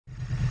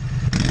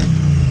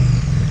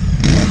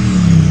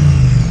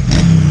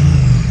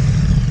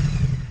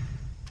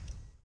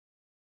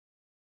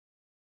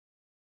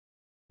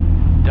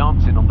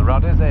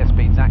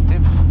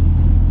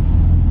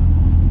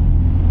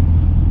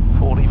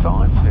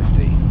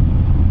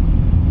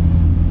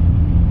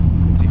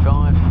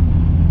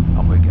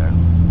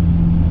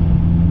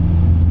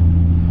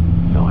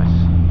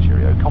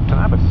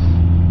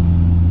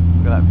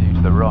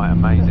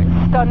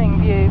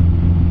stunning view.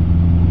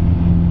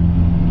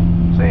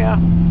 See ya.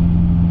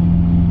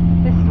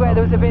 This is where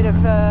there was a bit of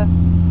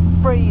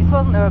breeze,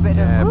 wasn't there? A bit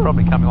Yeah, of.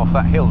 probably coming off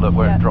that hill that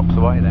where it drops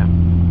away there.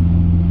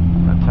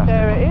 Fantastic.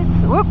 There it is.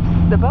 Whoops,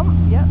 the bump.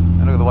 Yep.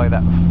 And look at the way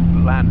that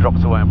land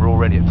drops away, and we're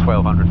already at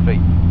 1,200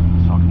 feet.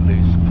 So I can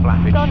lose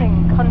flappage.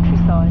 Stunning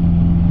countryside.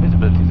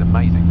 Visibility is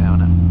amazing now,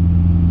 isn't it?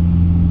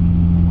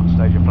 One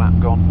stage of flap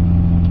gone.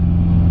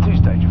 Two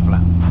stage of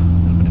flap.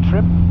 A little bit of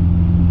trim.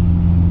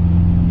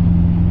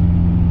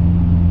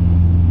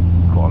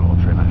 Quite a lot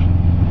of trim actually.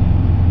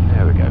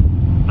 There we go.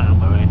 Now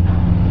we're in.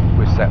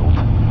 We're settled.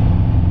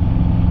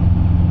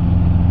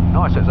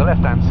 Nice, so it's a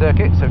left-hand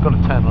circuit, so we've got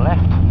to turn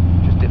left.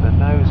 Just dip the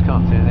nose,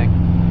 can't see anything.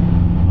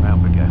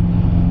 Round we go.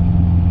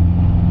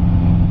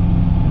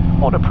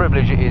 What a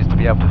privilege it is to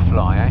be able to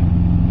fly, eh?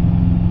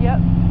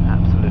 Yep.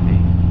 Absolutely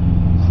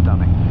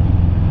stunning.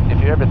 If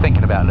you're ever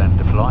thinking about learning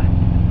to fly,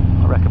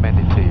 I recommend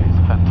it to you. It's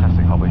a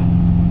fantastic hobby.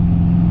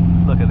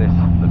 Look at this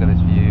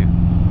view.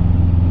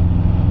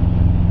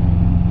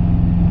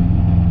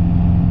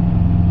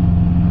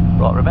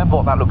 Right, remember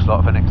what that looks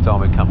like for next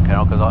time we come,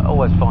 Carol, because I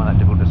always find that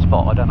difficult to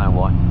spot. I don't know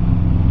why.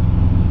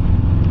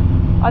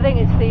 I think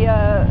it's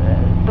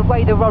the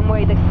way the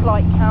runway, the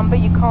slight camber,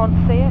 you can't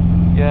see it.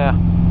 Yeah.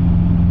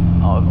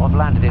 I've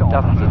landed it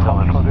dozens of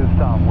times.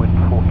 Wind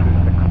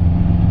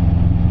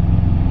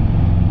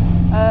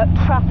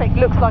 426. Traffic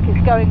looks like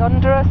it's going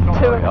under us. 2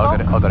 o'clock.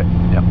 I got it.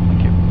 Yep,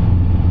 thank you.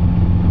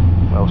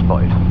 Well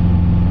spotted.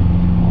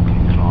 I'll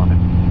keep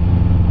climbing.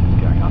 He's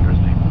going under,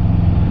 isn't he?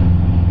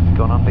 He's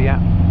gone under yet.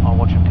 I'll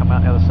watch him come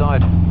out the other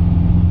side.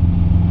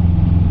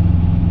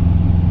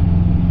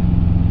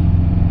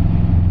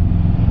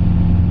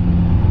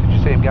 Did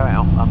you see him go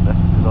out under?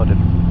 Because I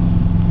didn't.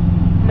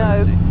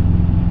 No,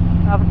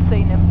 I haven't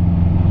seen him.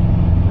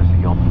 Where's he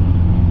gone?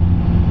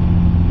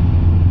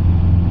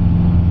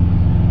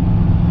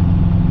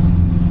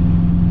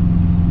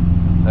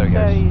 There he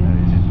goes.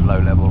 This is low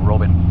level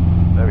Robin.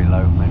 Very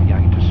low, maybe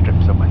going into a strip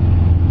somewhere.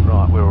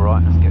 Right, we're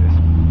alright, let's get this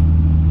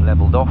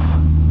levelled off.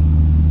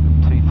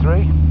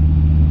 2-3.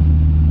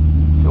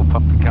 Fuel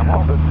pump can come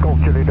off. Golf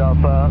Juliet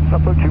Alpha,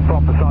 approaching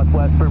from the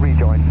southwest for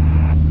rejoin.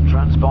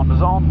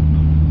 Transponders on.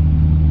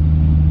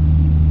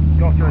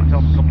 Golf Juliet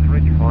Alpha, comes to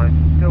ridge 5.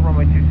 Still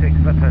runway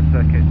 26, left-hand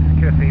circuit,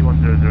 QFE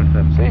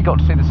 1007. See, you got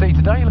to see the sea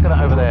today, look at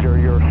that over there.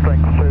 Your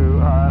strength to,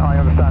 I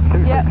understand,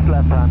 26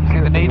 left hand. See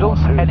the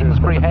needles,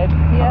 Heddingsbury Head?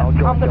 Yeah,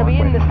 I'm going to be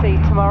in the sea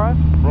tomorrow.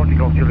 Roger,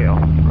 Golf Juliet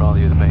Alpha.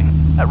 Rather you than me.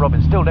 That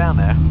Robin's still down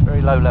there,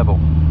 very low level.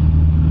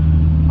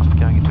 Must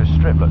be going into a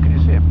strip, look, can you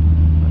see him?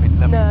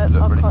 Let me No,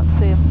 look I really. can't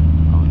see him.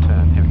 I'll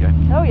turn, here we go.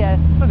 Oh yeah.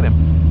 Look at him.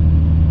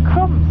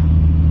 Crumbs.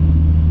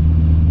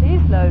 He's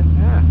low.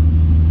 Yeah.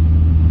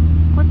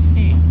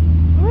 Pretty.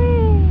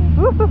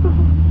 As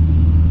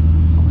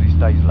long as he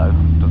stays low,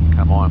 doesn't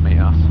come on and meet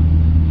us.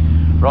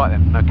 Right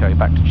then, okay,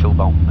 back to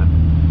Chilbolton then.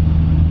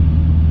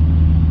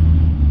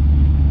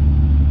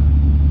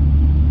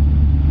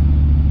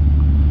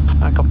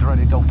 Helicopter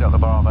Radio Golf Delta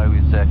Bravo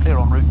is clear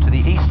en route to the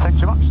east.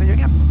 Thanks very much. See you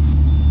again.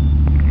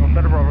 Golf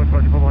Delta Bravo,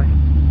 Roger, bye-bye.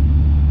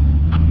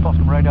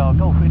 Boston Radar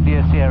Golf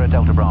India Sierra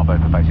Delta Bravo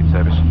for basic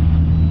service.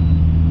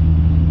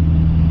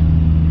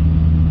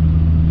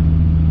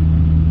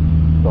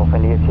 Golf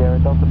India Sierra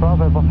Delta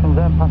Bravo, Boston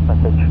Zone, pass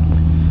message.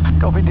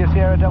 Golf India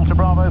Sierra Delta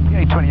Bravo,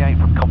 PA28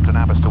 from Compton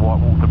Abbas to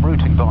White Waltham,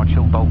 routing via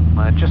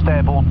Chilbolton, just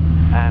airborne,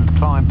 and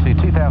climb to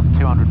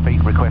 2,200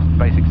 feet, request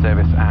basic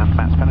service and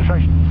max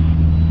penetration.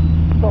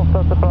 Golf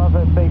Delta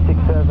Bravo, basic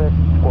service,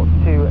 squawk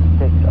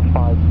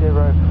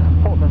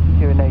 2650, Portland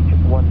QNH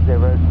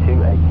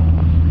 1028.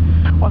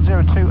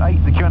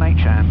 1028 the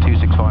QNH and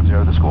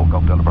 2650 the squawk,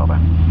 Golf Delta Bravo.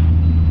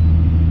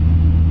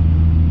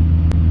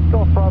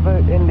 Golf Bravo,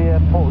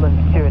 India, Portland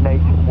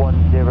QNH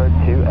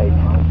 1028.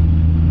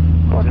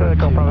 Roger,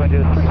 Golf Bravo,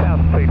 India,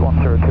 3,000 feet,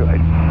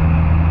 1028.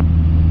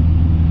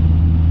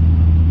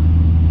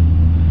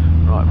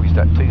 Right, we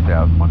start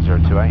 2,000,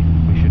 1028,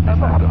 we should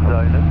miss that.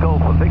 Zone,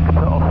 Golf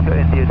Victor Oscar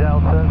India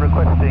Delta,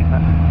 requesting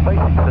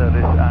basic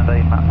service and a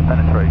max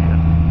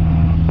penetration.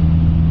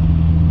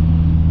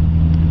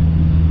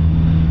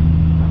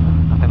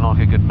 Nothing like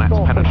a good max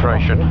Golf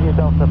penetration. Victor India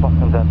Delta,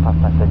 Boston Zone, pass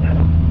message.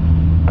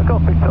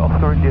 Golf Victor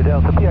Oscar India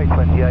Delta,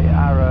 PA28,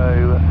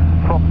 Arrow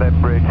from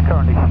Bedbridge,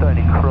 currently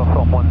Stony Cross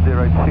on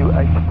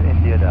 1028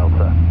 India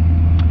Delta.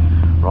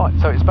 Right,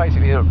 so it's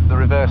basically the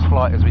reverse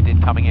flight as we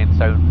did coming in,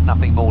 so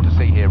nothing more to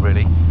see here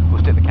really.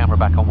 We'll stick the camera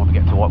back on when we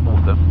get to White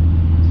Waltham.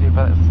 See if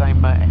that's the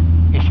same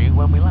issue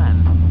when we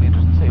land. It'll be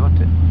interesting to see,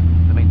 won't it?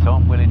 In the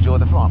meantime, we'll enjoy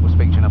the flight. We'll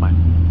speak to you in a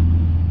moment.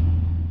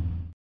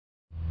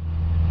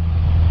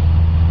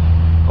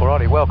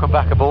 Alrighty, welcome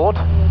back aboard.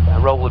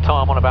 Roll the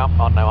time on about, I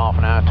don't know, half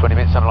an hour, 20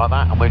 minutes, something like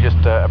that, and we're just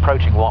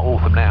approaching White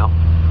Waltham now.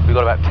 We've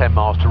got about 10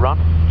 miles to run.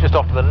 Just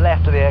off to the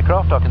left of the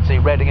aircraft, I can see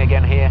Reading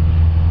again here,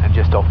 and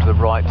just off to the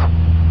right,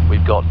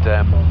 we've got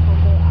a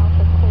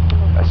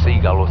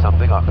seagull or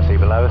something I can see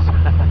below us.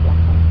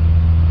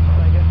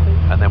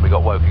 And then we've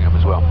got Wokingham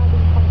as well,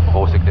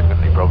 more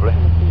significantly probably.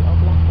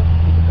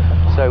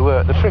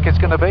 So the trick is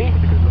going to be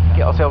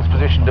get ourselves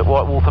positioned at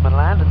White Waltham and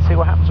land and see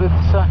what happens with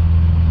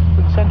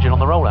with this engine on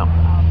the rollout.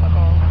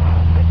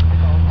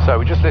 So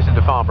we just listened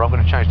to Farnborough. I'm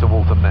going to change to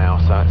Waltham now,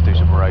 so let's do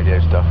some radio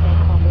stuff.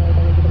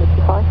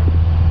 5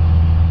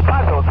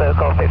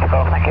 circle,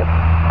 54, thank you.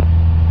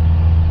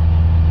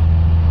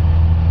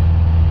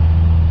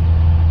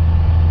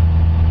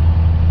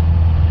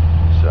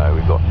 So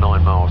we've got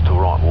 9 miles to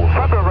right Waltham.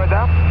 Farnborough right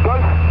down,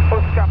 close,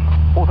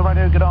 Waltham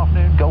Radio, good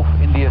afternoon. Golf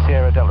India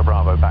Sierra Delta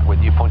Bravo, back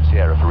with you, Point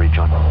Sierra for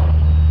rejoin.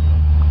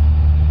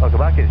 welcome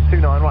back, it's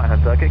 29 right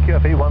hand circuit,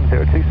 QFE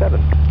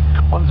 1027.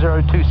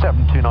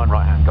 1027, 29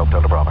 right hand, Golf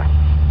Delta Bravo.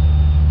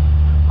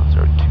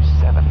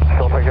 1027.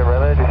 Contact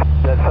relay,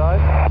 dead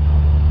side.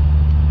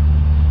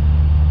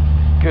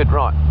 Good,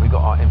 right, we've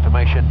got our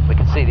information. We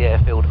can see the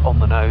airfield on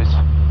the nose.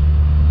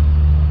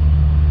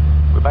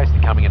 We're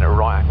basically coming in at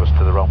right angles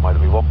to the runway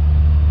that we want.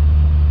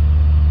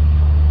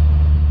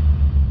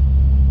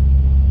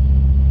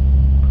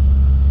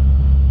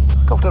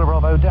 Golf Delta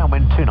Bravo,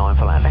 downwind 29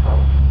 for landing.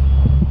 Right,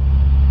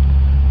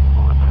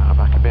 power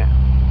back a bit.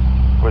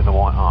 We're in the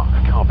white arc,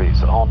 car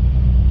beats on.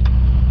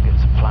 Get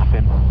some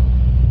flapping.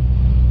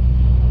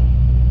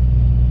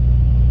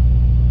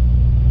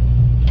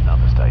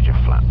 Another stage of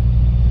flap.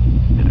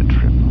 Bit of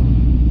trip.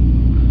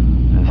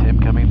 There's him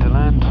coming to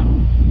land.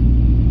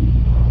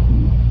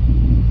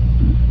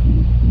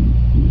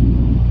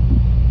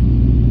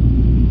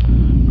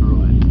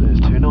 Right,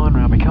 there's 29,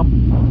 round we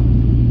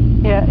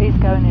come. Yeah, he's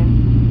going in.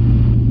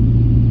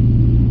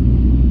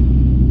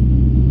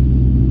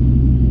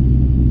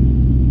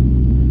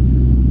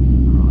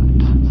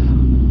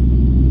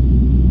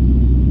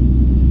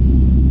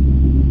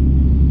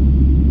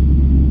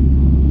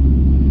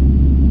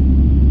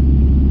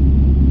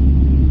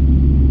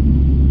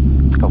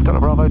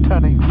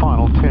 Turning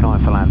final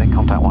 29 for landing,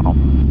 contact 1 on.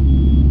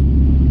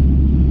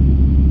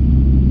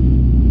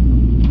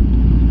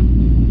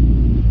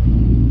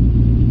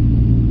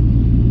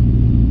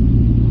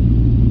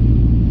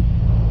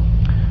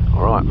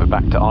 Alright, we're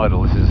back to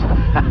idle. This is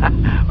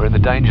we're in the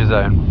danger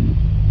zone.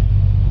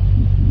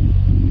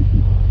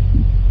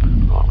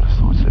 Right, I'm going to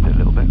side slip it a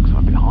little bit because I'm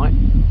a bit high.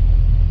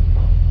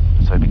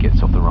 Let's hope he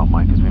gets off the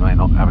runway because we may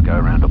not have a go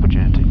around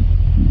opportunity.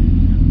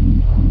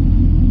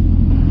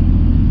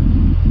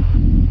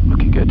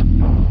 Looking good.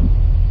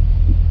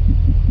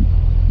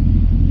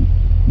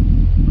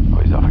 Oh,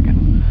 he's off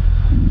again.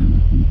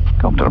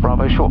 Golf Delta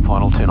Bravo, short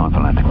final, 29 for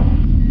landing.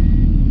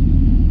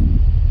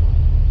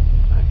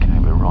 Okay,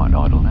 we're right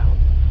idle now.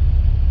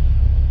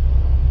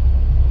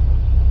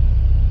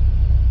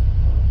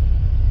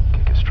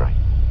 Kick it straight.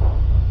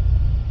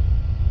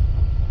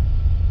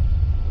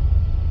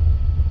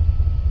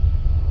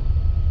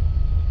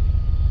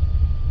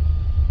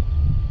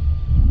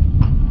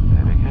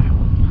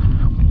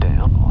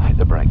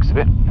 Brakes a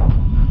bit,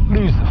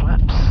 lose the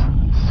flaps,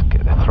 let's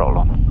get the throttle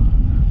on,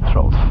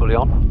 throttle's fully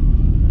on.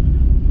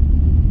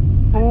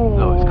 Ooh,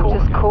 no, it's caught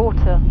just again. caught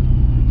her.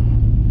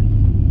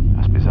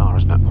 That's bizarre,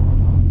 isn't it?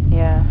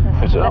 Yeah.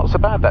 It's not so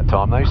bad that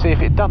time though. You see, if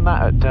it'd done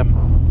that at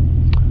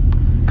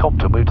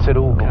Compton, we'd said,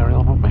 oh, carry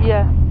on, wouldn't we?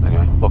 Yeah.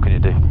 Anyway, what can you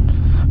do?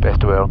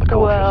 Best to err on the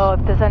cautious. Well,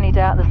 if there's any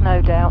doubt, there's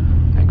no doubt.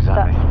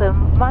 Exactly. That's the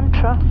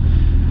mantra.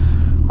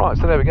 Right,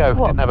 so there we go.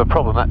 What? Didn't have a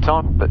problem that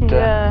time, but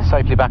Yeah.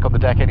 safely back on the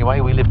deck anyway.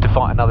 We live to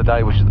fight another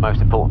day, which is the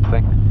most important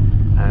thing.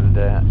 And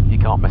you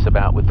can't mess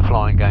about with the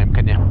flying game,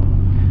 can you?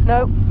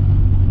 No.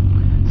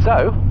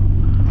 So,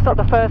 It's not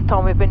the first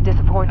time we've been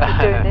disappointed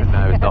doing this.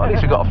 no, it's not. At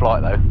least we got a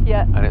flight though.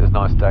 Yeah. And it was a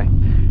nice day.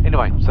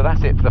 Anyway, so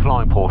that's it for the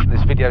flying portion.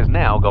 This video's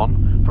now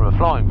gone from a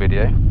flying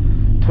video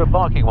to a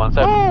biking one.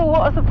 So, Oh,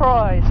 what a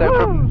surprise! so Woo!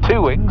 from 2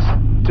 wings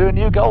to a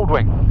new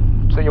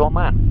Goldwing. See you on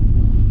that.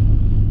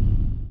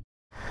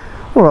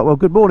 Alright, well,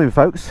 good morning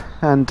folks,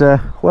 and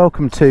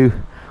welcome to,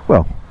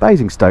 well,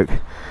 Basingstoke,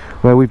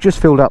 where we've just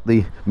filled up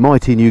the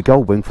mighty new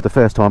Goldwing for the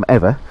first time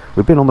ever.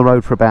 We've been on the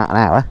road for about an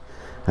hour,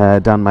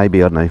 done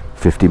maybe, I don't know,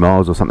 50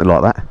 miles or something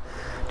like that.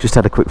 Just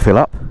had a quick fill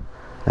up.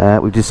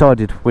 We've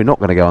decided we're not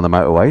going to go on the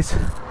motorways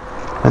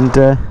and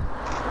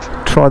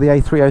try the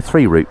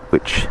A303 route,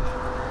 which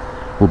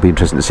will be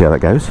interesting to see how that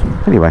goes.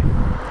 Anyway,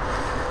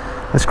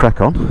 let's crack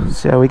on,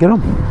 see how we get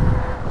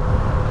on.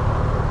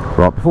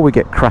 Right, before we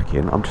get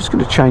cracking, I'm just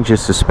going to change the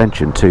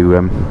suspension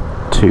to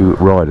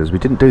riders. We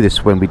didn't do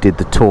this when we did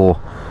the tour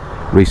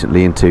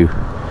recently into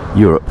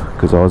Europe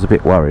because I was a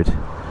bit worried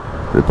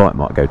that the bike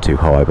might go too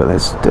high. But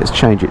let's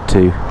change it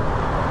to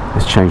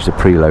change the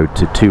preload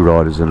to 2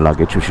 riders and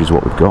luggage, which is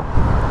what we've got.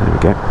 There we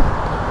go.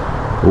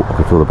 Oh, I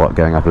can feel the bike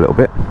going up a little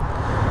bit,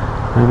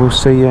 and we'll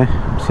see how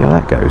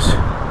that goes.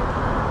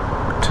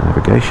 To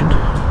navigation.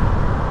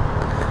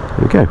 There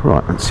we go.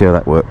 Right, let's see how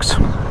that works.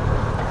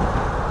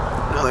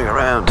 Nothing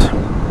around.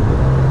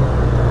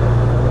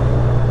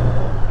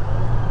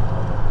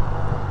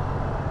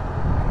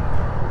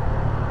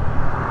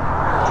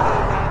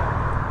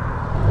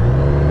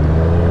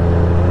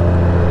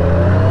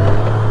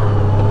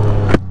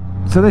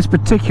 So this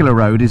particular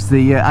road is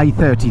the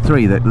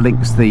A33 that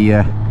links the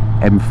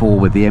M4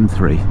 with the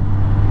M3,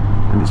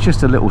 and it's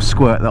just a little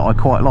squirt that I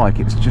quite like.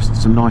 It's just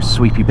some nice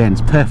sweepy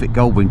bends, perfect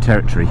Goldwing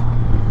territory.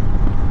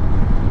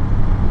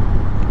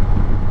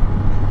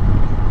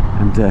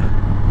 And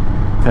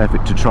and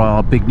perfect to try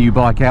our big new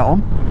bike out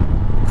on.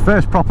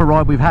 First proper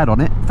ride we've had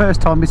on it,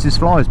 first time Mrs.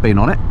 Fly's been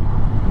on it,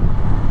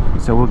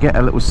 so we'll get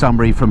a little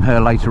summary from her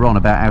later on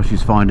about how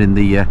she's finding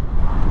the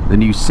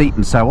new seat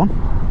and so on.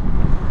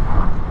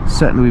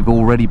 Certainly we've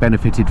already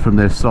benefited from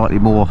the slightly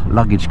more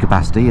luggage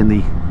capacity in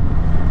the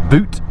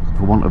boot,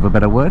 for want of a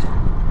better word.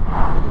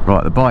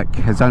 Right, the bike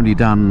has only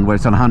done, well,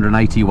 it's done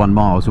 181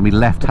 miles. When we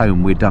left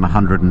home we'd done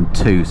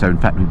 102, so in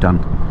fact we've done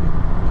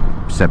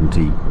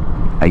 78,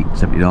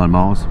 79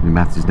 miles. My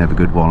maths is never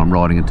good while I'm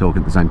riding and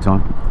talking at the same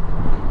time.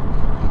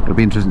 It'll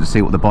be interesting to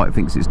see what the bike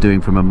thinks it's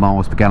doing from a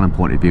miles per gallon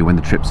point of view when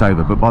the trip's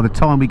over, but by the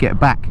time we get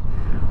back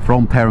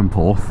from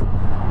Perranporth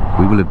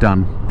we will have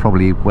done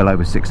probably well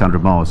over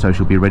 600 miles, so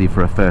she'll be ready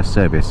for her first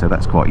service, so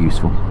that's quite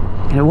useful.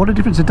 You know, what a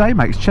difference a day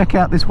makes. Check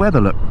out this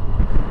weather, look.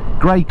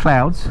 Grey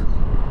clouds.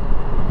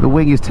 The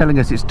wing is telling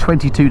us it's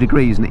 22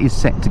 degrees and it is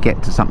set to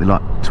get to something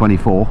like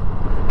 24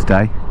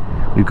 today.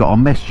 We've got our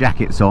mesh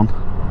jackets on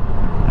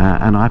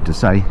and I have to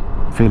say,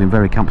 feeling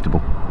very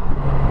comfortable.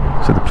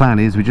 So the plan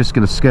is we're just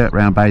going to skirt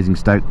round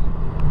Basingstoke,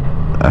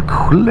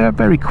 a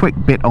very quick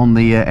bit on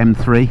the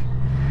M3,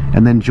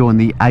 and then join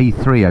the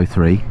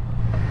A303,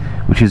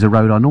 which is a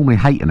road I normally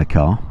hate in a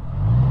car,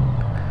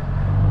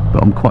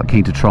 but I'm quite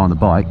keen to try on the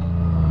bike.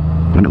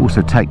 And it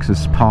also takes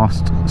us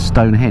past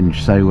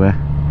Stonehenge, so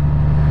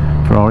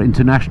for our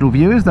international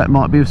viewers that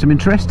might be of some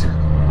interest,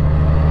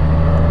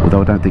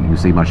 although I don't think you can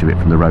see much of it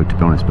from the road, to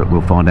be honest, but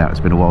we'll find out. It's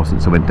been a while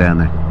since I went down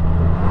there.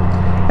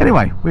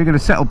 Anyway, we're going to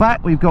settle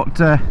back. We've got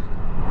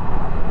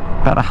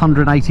about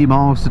 180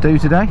 miles to do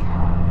today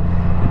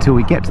until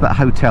we get to that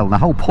hotel. And the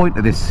whole point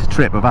of this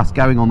trip, of us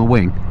going on the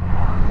wing,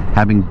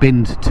 having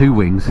binned 2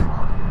 wings,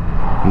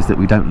 is that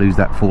we don't lose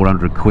that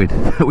 400 quid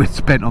that we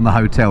spent on the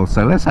hotel.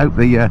 So let's hope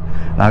the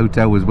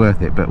hotel was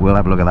worth it, but we'll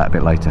have a look at that a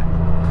bit later.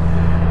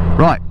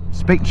 Right,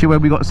 speak to you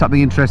when we got something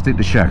interesting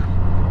to show,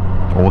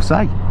 or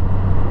say.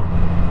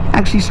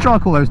 Actually,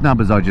 strike all those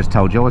numbers I just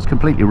told you. I was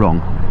completely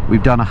wrong.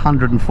 We've done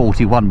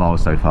 141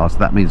 miles so far, so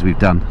that means we've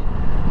done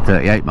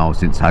 38 miles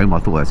since home. I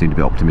thought that seemed a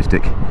bit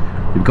optimistic.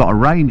 We've got a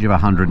range of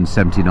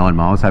 179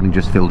 miles, having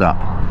just filled up,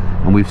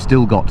 and we've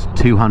still got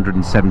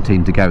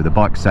 217 to go. The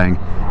bike's saying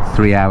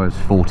 3 hours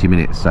 40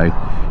 minutes, so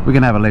we're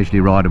going to have a leisurely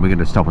ride, and we're going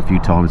to stop a few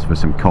times for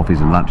some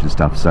coffees and lunch and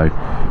stuff, so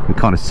we're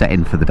kind of set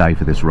in for the day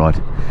for this ride.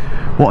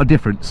 What a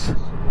difference.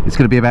 It's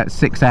going to be about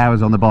 6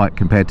 hours on the bike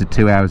compared to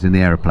 2 hours in the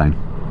aeroplane,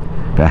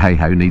 but hey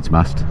ho, needs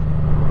must.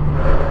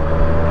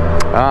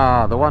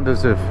 Ah, the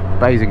wonders of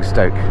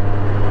Basingstoke,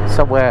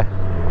 somewhere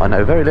I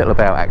know very little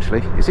about actually.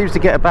 It seems to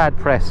get a bad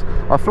press.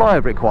 I fly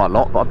over it quite a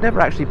lot, but I've never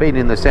actually been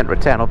in the centre of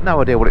town. I've no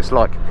idea what it's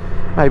like.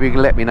 Maybe you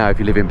can let me know if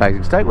you live in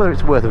Basingstoke whether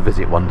it's worth a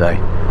visit one day.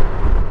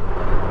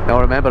 Now,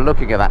 I remember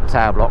looking at that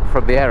tower block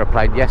from the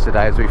aeroplane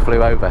yesterday as we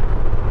flew over.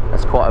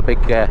 That's quite a big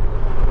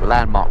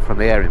landmark from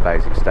the air in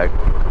Basingstoke.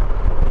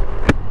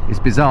 It's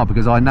bizarre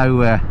because I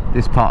know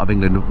this part of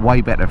England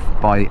way better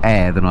by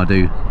air than I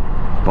do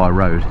by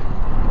road.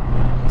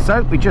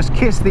 So we just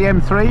kissed the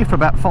M3 for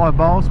about 5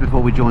 miles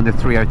before we joined the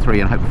 303,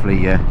 and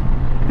hopefully a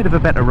bit of a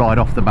better ride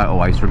off the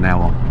motorways from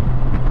now on.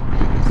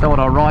 So on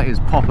our right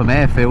is Popham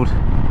Airfield.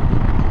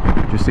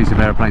 Just see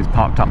some aeroplanes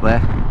parked up there,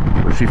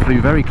 which we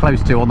flew very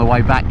close to on the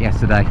way back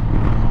yesterday.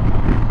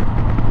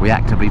 We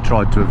actively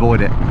tried to avoid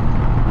it,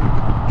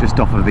 just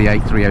off of the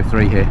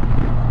A303 here.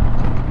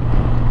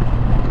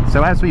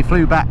 So as we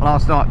flew back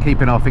last night,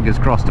 keeping our fingers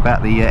crossed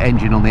about the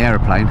engine on the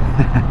aeroplane,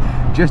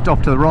 just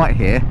off to the right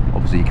here,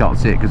 obviously you can't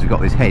see it because we've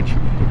got this hedge,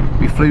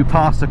 we flew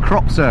past a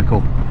crop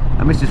circle,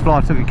 and Mrs.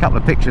 Fly took a couple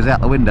of pictures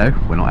out the window.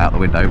 Well, not out the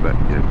window, but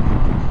you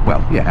know,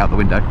 well, yeah, out the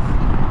window,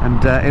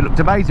 and it looked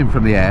amazing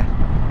from the air.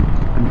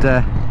 And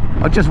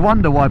I just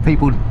wonder why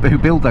people who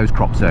build those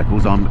crop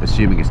circles, I'm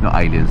assuming it's not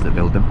aliens that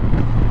build them,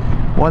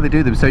 why they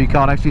do them so you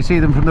can't actually see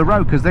them from the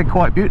road, because they're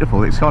quite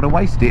beautiful. It's kind of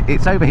wasted.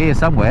 It's over here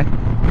somewhere,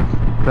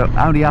 but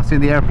only us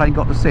in the airplane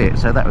got to see it,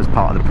 so that was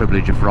part of the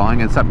privilege of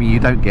flying, and something you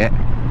don't get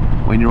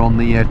when you're on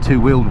the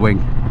two-wheeled wing.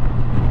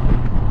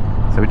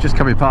 So we're just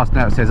coming past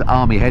now. It says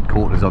Army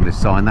Headquarters on this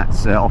sign.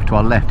 That's off to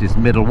our left is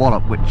Middle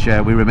Wallop, which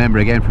we remember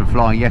again from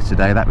flying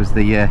yesterday. That was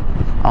the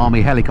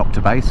Army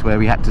helicopter base where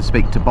we had to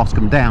speak to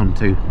Boscombe Down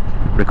to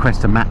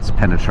request a MATS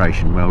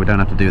penetration. Well, we don't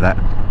have to do that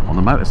on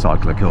the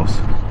motorcycle, of course,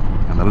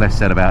 and the less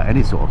said about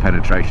any sort of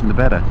penetration the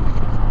better.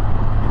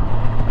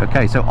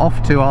 Okay, so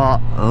off to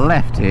our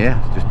left here,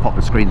 just pop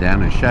the screen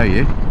down and show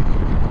you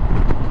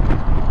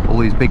all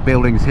these big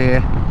buildings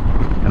here,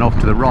 and off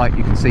to the right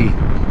you can see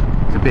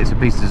some bits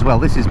and pieces as well.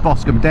 This is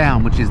Boscombe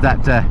Down, which is that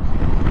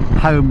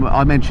home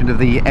I mentioned of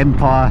the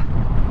Empire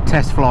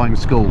Test Flying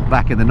School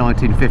back in the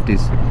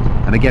 1950s,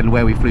 and again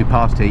where we flew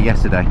past here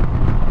yesterday.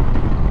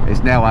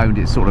 It's now owned,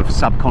 it's sort of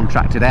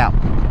subcontracted out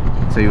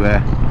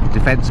to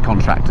defence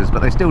contractors, but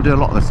they still do a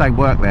lot of the same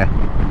work there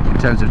in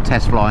terms of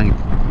test flying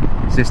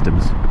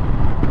systems.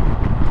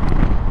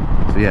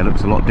 So yeah, it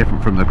looks a lot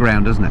different from the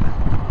ground, doesn't it?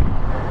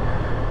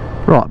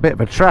 Right, a bit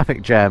of a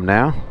traffic jam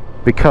now,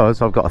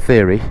 because I've got a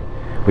theory.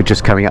 We're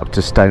just coming up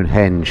to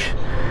Stonehenge,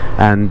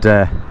 and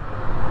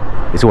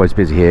it's always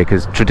busy here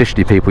because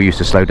traditionally people used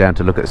to slow down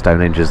to look at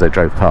Stonehenge as they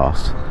drove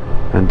past.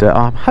 And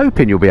I'm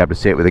hoping you'll be able to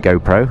see it with a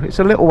GoPro. It's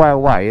a little way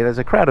away. There's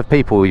a crowd of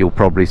people you'll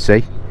probably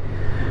see.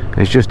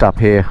 It's just up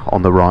here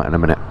on the right in a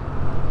minute.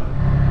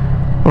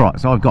 Alright,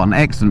 so I've got an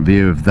excellent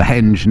view of the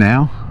henge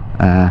now.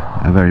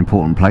 A very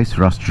important place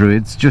for us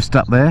druids, just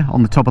up there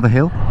on the top of the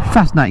hill.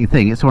 Fascinating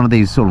thing, it's one of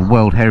these sort of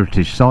World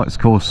Heritage sites.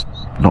 Of course,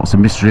 lots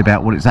of mystery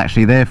about what it's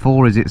actually there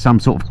for. Is it some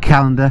sort of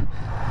calendar?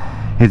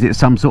 Is it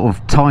some sort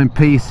of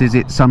timepiece? Is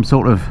it some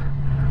sort of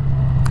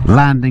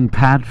landing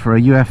pad for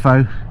a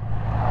UFO?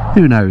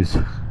 Who knows?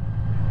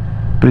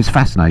 But it's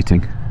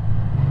fascinating,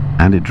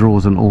 and it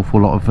draws an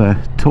awful lot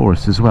of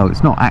tourists as well.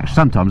 It's not actually,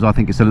 sometimes I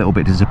think it's a little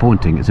bit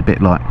disappointing. It's a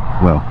bit like,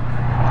 well,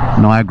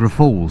 Niagara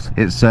Falls.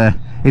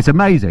 It's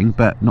amazing,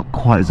 but not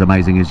quite as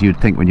amazing as you'd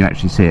think when you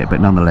actually see it, but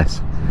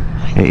nonetheless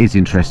it is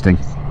interesting.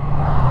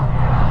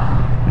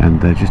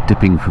 And just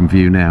dipping from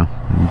view now.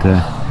 And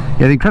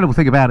yeah, the incredible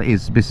thing about it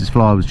is Mrs.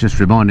 Fly was just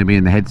reminding me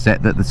in the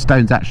headset that the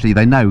stones actually,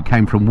 they know,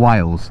 came from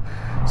Wales.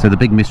 So the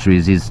big mystery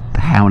is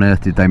how on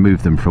earth did they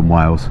move them from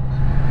Wales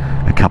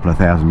a couple of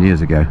thousand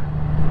years ago.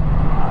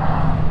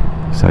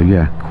 So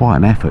yeah, quite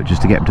an effort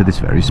just to get them to this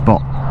very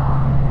spot.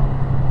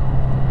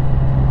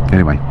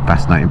 Anyway,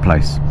 fascinating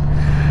place.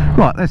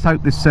 Right, let's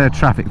hope this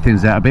traffic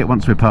thins out a bit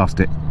once we're past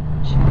it.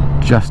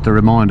 Just a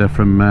reminder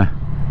from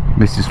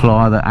Mrs.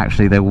 Fly that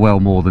actually they're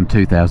well more than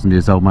 2,000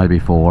 years old, maybe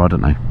 4, I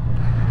don't know.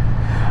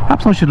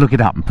 Perhaps I should look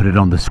it up and put it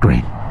on the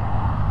screen.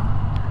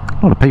 A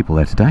lot of people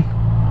there today.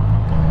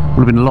 Would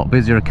have been a lot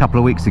busier a couple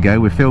of weeks ago.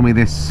 We're filming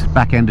this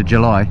back end of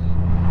July,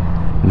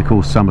 and of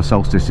course summer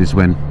solstice is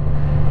when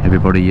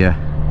everybody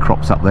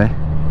crops up there.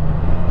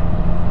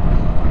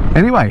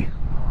 Anyway,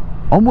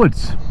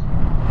 onwards.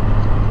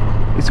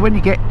 It's when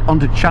you get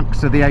onto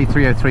chunks of the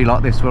A303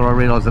 like this where I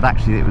realise that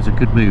actually it was a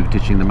good move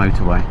ditching the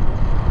motorway.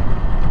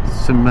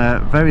 Some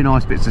very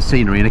nice bits of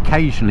scenery, and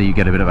occasionally you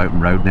get a bit of open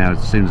road. Now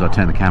as soon as I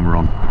turn the camera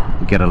on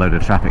we get a load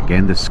of traffic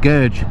again, the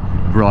scourge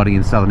of riding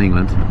in southern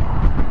England.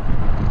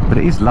 But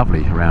it is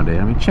lovely around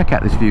here. I mean, check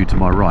out this view to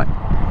my right.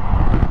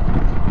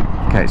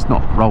 Okay, it's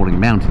not rolling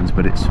mountains,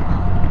 but it's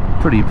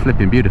pretty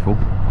flipping beautiful.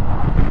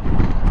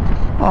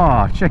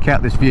 Ah, oh, check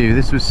out this view.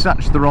 This was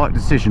such the right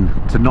decision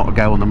to not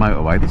go on the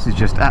motorway. This is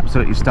just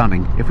absolutely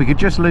stunning. If we could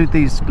just lose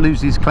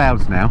these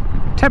clouds now.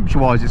 Temperature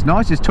wise it's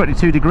nice, it's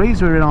 22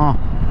 degrees. We're in our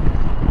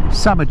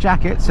summer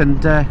jackets,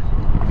 and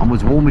I'm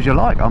as warm as you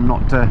like. I'm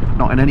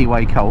not in any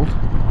way cold.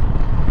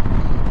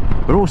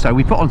 But also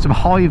we put on some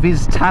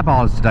high-vis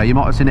tabards today. You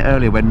might have seen it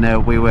earlier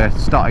when we were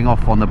starting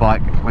off on the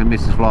bike when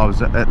Mrs. Fly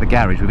was at the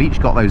garage. We've each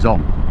got those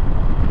on,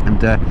 and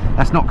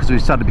that's not because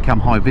we've suddenly become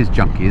high-vis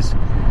junkies,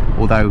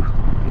 although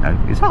you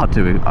know, it's hard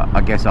to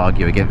I guess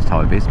argue against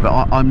high-vis, but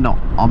I'm not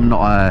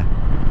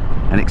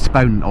an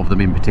exponent of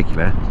them in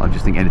particular. I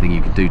just think anything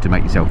you can do to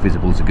make yourself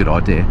visible is a good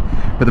idea.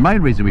 But the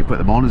main reason we put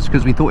them on is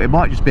because we thought it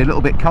might just be a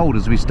little bit cold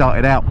as we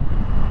started out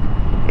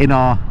in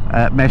our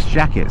mesh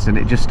jackets, and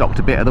it just stopped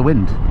a bit of the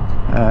wind.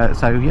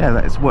 So yeah,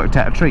 that's worked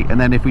out a treat. And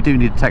then if we do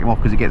need to take them off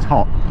because it gets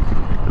hot,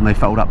 then they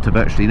fold up to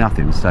virtually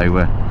nothing. So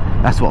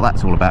that's what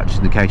that's all about,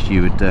 just in case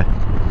you had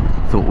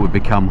thought we'd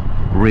become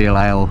real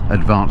ale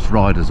advanced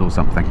riders or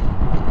something.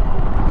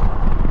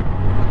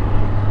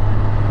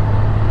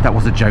 That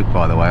was a joke,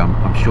 by the way.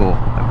 I'm sure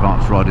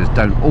advanced riders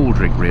don't all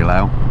drink real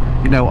ale.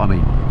 You know what I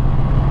mean.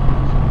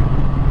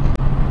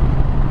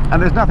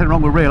 And there's nothing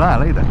wrong with real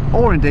ale either,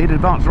 or indeed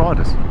advanced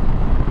riders.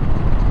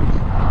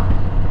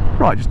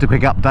 Right, just a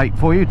quick update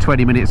for you,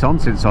 20 minutes on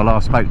since I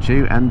last spoke to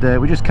you, and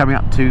we're just coming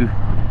up to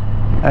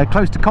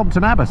close to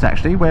Compton Abbas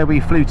actually, where we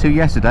flew to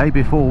yesterday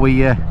before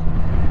we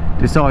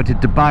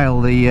decided to bail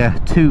the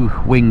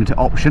two-winged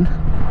option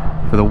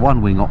for the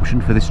one-wing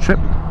option for this trip.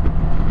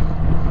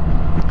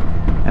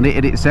 And it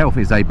in itself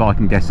is a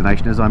biking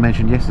destination, as I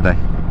mentioned yesterday.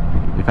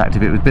 In fact,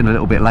 if it had been a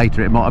little bit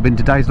later, it might have been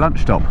today's lunch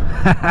stop.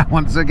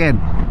 Once again.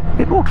 A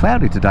bit more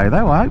cloudy today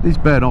though. I hope these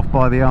burn off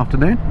by the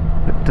afternoon,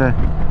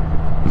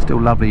 but still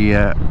lovely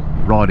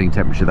riding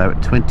temperature though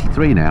at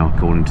 23 now,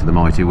 according to the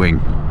mighty wing.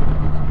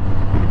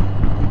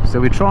 So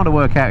we're trying to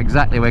work out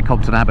exactly where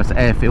Compton Abbas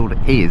airfield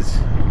is.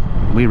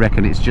 We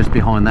reckon it's just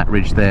behind that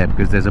ridge there,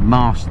 because there's a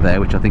mast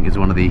there which I think is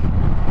one of the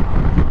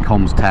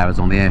comms towers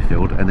on the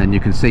airfield, and then you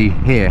can see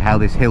here how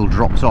this hill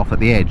drops off at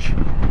the edge.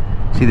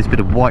 See this bit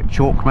of white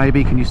chalk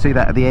maybe? Can you see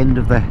that at the end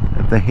of the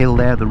hill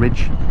there, the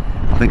ridge?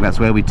 I think that's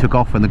where we took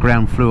off when the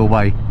ground flew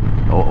away,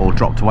 or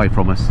dropped away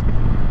from us.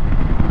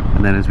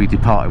 And then as we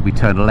departed we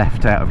turned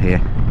left out of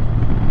here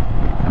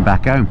and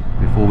back home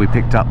before we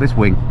picked up this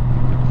wing.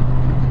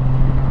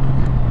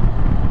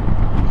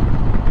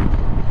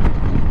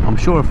 I'm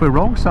sure if we're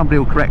wrong somebody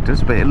will correct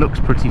us, but it looks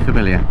pretty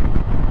familiar.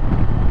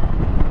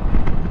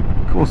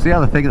 Of course, the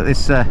other thing that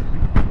this part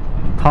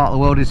of the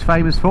world is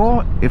famous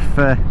for, if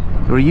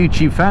you're a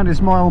YouTube fan,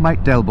 is my old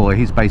mate Del Boy.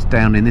 He's based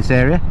down in this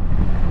area.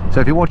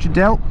 So if you're watching,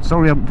 Del,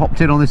 sorry I haven't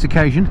popped in on this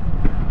occasion.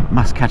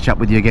 Must catch up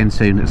with you again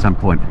soon at some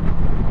point.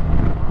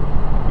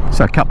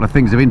 So a couple of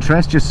things of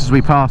interest just as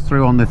we pass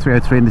through on the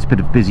 303 in this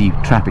bit of busy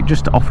traffic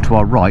just off to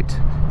our right.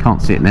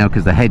 Can't see it now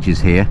because the hedge is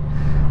here.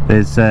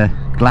 There's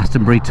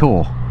Glastonbury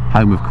Tour,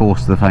 home of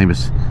course the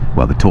famous,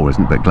 well the tour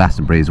isn't, but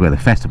Glastonbury is where the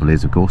festival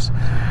is of course.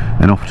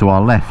 And off to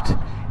our left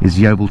is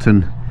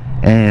Yeovilton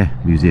Air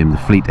Museum, the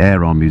Fleet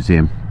Air Arm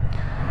Museum,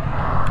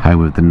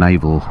 home of the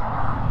naval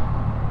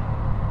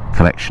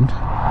collection.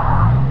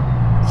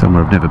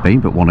 Somewhere I've never been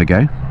but want to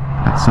go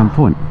at some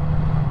point.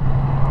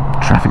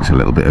 Traffic's a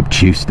little bit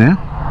obtuse now.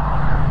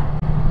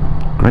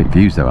 Great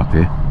views though up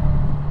here.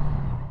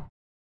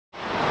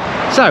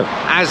 So,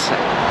 as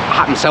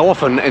happens so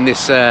often in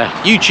this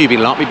YouTubing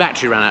lot, my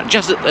battery ran out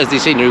just as the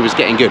scenery was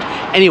getting good.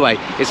 Anyway,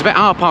 it's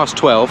about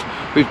 12:30.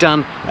 We've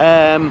done,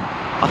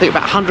 I think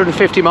about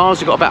 150 miles.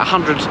 We've got about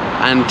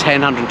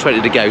 110,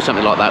 120 to go,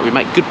 something like that. We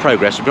make good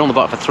progress. We've been on the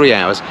bike for 3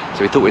 hours,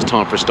 so we thought it was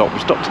time for a stop. We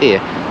stopped here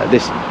at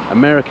this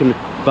American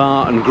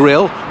bar and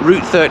grill,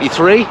 Route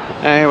 33. We've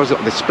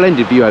got this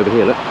splendid view over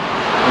here, look.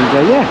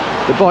 And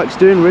yeah, the bike's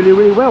doing really,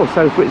 really well.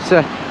 So for its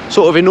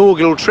sort of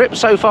inaugural trip,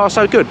 so far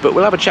so good. But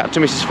we'll have a chat to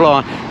Mrs.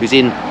 Flyer, who's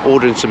in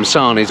ordering some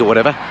sarnies or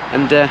whatever,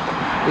 and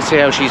let's see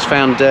how she's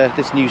found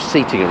this new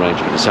seating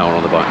arrangement and so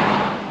on the bike.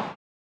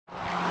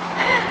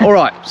 All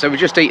right, so we've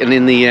just eaten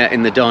in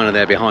the diner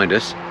there behind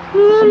us. A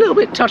little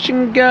bit touch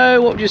and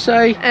go. What would you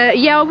say?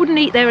 Yeah, I wouldn't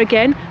eat there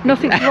again.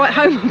 Nothing to write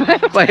home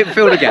about. Wait,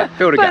 filled again.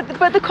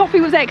 But the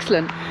coffee was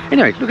excellent.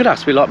 Anyway, look at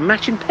us. We're like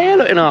matching pair,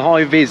 look, in our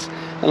high vis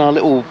and our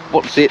little,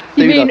 what's it?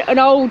 You mean an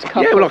old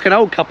couple? Yeah, we're like an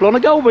old couple on a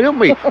Goldwing, aren't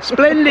we?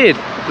 Splendid.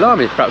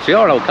 Blimey, perhaps we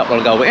are an old couple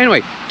on a Goldwing.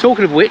 Anyway,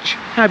 talking of which,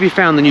 how have you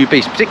found the new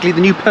beast, particularly the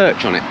new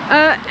perch on it?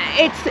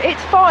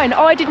 It's fine.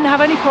 I didn't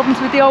have any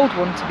problems with the old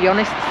one, to be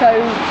honest. So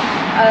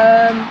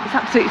it's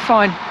absolutely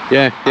fine.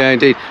 Yeah,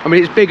 indeed. I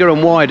mean, it's bigger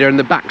and wider, and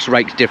the back's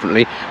raked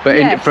differently. But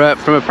yes.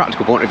 From a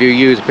practical point of view,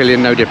 you as a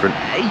pillion, no different.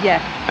 Yeah.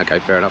 Okay,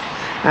 fair enough.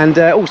 And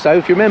also,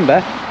 if you remember,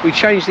 we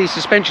changed the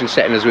suspension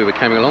setting as we were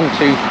coming along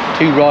to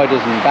 2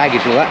 riders and baggage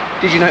and all that.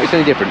 Did you notice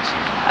any difference?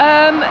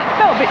 It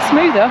felt a bit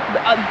smoother,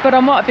 but I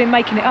might have been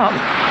making it up.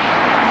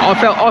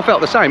 I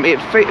felt the same.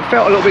 It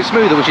felt a little bit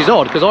smoother, which is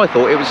odd because I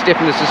thought it was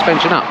stiffening the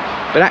suspension up.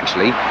 But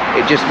actually,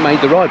 it just made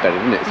the ride better,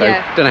 didn't it? So,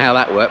 yeah. Don't know how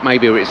that worked.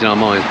 Maybe it's in our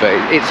minds, but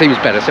it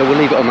seems better. So we'll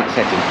leave it on that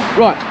setting.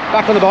 Right,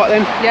 back on the bike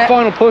then. Yeah.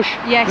 Final push.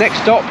 Yes.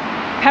 Next stop.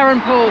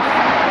 Perranporth.